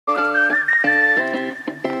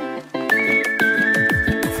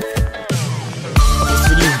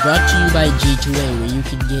brought to you by G2A, where you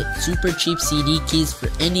can get super cheap CD keys for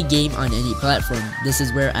any game on any platform. This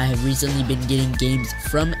is where I have recently been getting games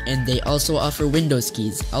from, and they also offer Windows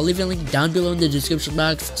keys. I'll leave a link down below in the description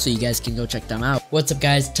box so you guys can go check them out. What's up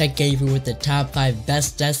guys, Tech Gabe here with the top 5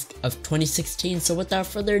 best desks of 2016. So without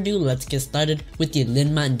further ado, let's get started with the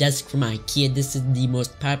Linmont desk from IKEA. This is the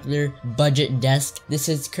most popular budget desk. This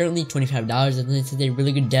is currently $25 and this is a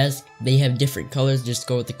really good desk. They have different colors, just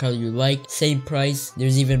go with the color you like. Same price.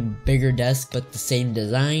 There's even bigger desk but the same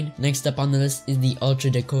design. Next up on the list is the Ultra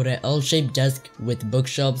Dakota L-shaped desk with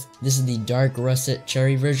bookshelves. This is the dark russet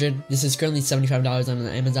cherry version. This is currently $75 on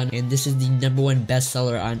Amazon, and this is the #1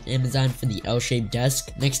 bestseller on Amazon for the L-shaped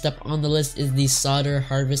desk. Next up on the list is the Solder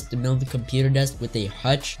Harvest milled computer desk with a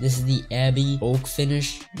hutch. This is the Abbey oak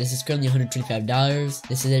finish. This is currently $125.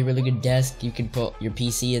 This is a really good desk. You can put your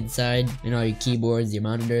PC inside and all your keyboards, your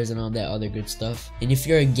monitors, and all that other good stuff. And if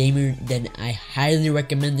you're a gamer, then I highly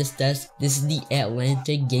recommend this desk. This is the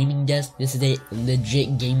Atlantic gaming desk. This is a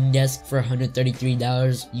legit gaming desk for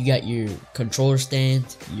 $133. You got your controller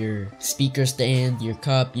stand, your speaker stand, your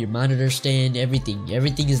cup, your monitor stand,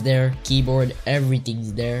 everything is there. Keyboard,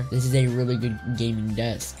 everything's there. This is a really good gaming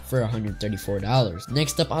desk for $134.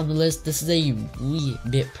 Next up on the list, this is a wee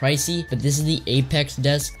bit pricey, but this is the Apex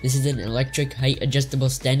desk. This is an electric height adjustable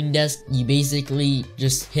standing desk. You basically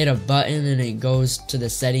just hit a button and it goes to the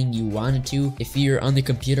setting you want it to. If you're on the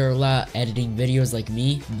computer a lot editing videos like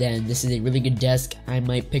me, then this is a really good desk. I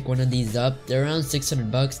might pick one of these up. They're around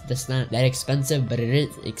 600 bucks. That's not that expensive, but it is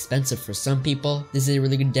expensive for some people. This is a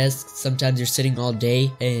really good desk. Sometimes you're sitting all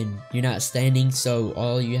day and you're not standing, so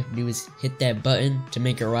all you have to do is hit that button to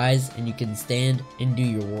make it rise and you can stand and do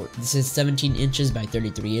your work. This is 17 inches by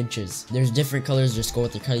 33 inches. There's different colors, just go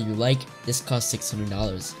with the color you like. This costs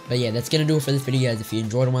 $600. But yeah, that's gonna do it for this video guys. If you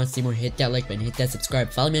enjoyed and want to see more, hit that like button, hit that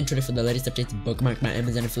subscribe, follow me on Twitter for the latest updates, bookmark my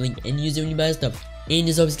Amazon affiliate link, and use it when you buy stuff. And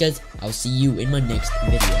as always guys, I'll see you in my next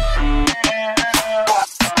video.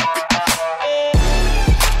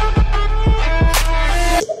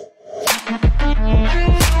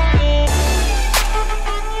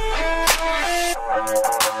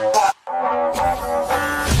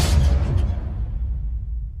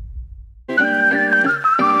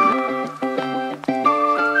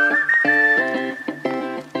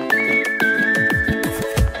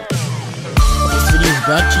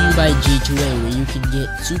 Brought to you by G2A, where you can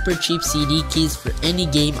get super cheap CD keys for any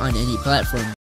game on any platform.